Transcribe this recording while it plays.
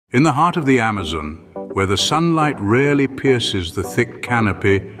In the heart of the Amazon, where the sunlight rarely pierces the thick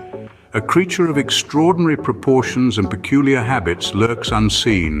canopy, a creature of extraordinary proportions and peculiar habits lurks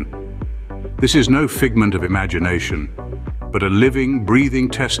unseen. This is no figment of imagination, but a living, breathing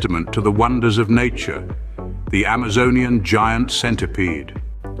testament to the wonders of nature, the Amazonian giant centipede.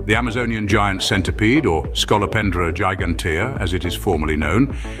 The Amazonian giant centipede, or Scolopendra gigantea, as it is formally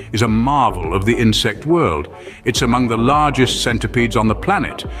known, is a marvel of the insect world. It's among the largest centipedes on the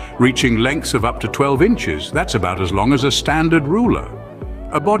planet, reaching lengths of up to 12 inches. That's about as long as a standard ruler.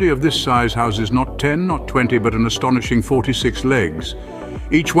 A body of this size houses not 10, not 20, but an astonishing 46 legs.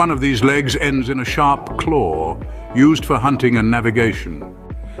 Each one of these legs ends in a sharp claw, used for hunting and navigation.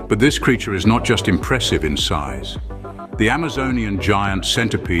 But this creature is not just impressive in size. The Amazonian giant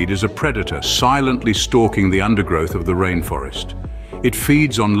centipede is a predator silently stalking the undergrowth of the rainforest. It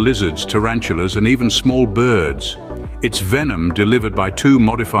feeds on lizards, tarantulas, and even small birds. Its venom, delivered by two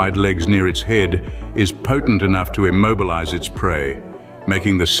modified legs near its head, is potent enough to immobilize its prey,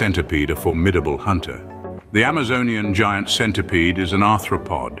 making the centipede a formidable hunter. The Amazonian giant centipede is an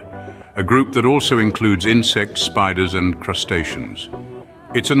arthropod, a group that also includes insects, spiders, and crustaceans.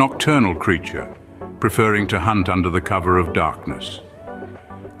 It's a nocturnal creature, preferring to hunt under the cover of darkness.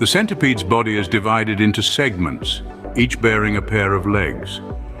 The centipede's body is divided into segments, each bearing a pair of legs.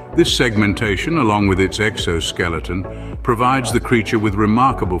 This segmentation, along with its exoskeleton, provides the creature with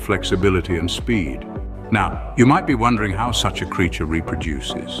remarkable flexibility and speed. Now, you might be wondering how such a creature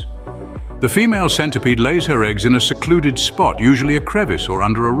reproduces. The female centipede lays her eggs in a secluded spot, usually a crevice or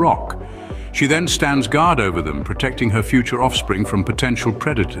under a rock. She then stands guard over them, protecting her future offspring from potential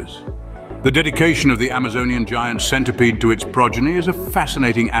predators. The dedication of the Amazonian giant centipede to its progeny is a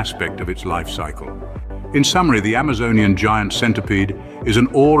fascinating aspect of its life cycle. In summary, the Amazonian giant centipede is an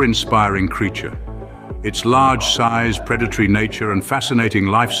awe-inspiring creature. Its large size, predatory nature, and fascinating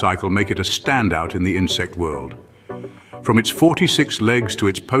life cycle make it a standout in the insect world. From its 46 legs to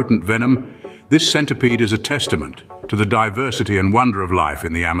its potent venom, this centipede is a testament to the diversity and wonder of life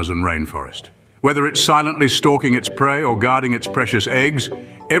in the Amazon rainforest. Whether it's silently stalking its prey or guarding its precious eggs,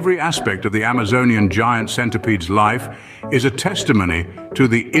 every aspect of the Amazonian giant centipede's life is a testimony to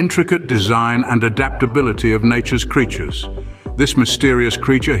the intricate design and adaptability of nature's creatures. This mysterious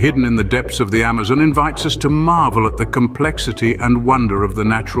creature, hidden in the depths of the Amazon, invites us to marvel at the complexity and wonder of the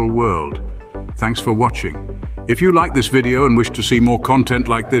natural world. Thanks for watching. If you like this video and wish to see more content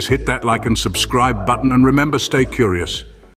like this, hit that like and subscribe button, and remember, stay curious.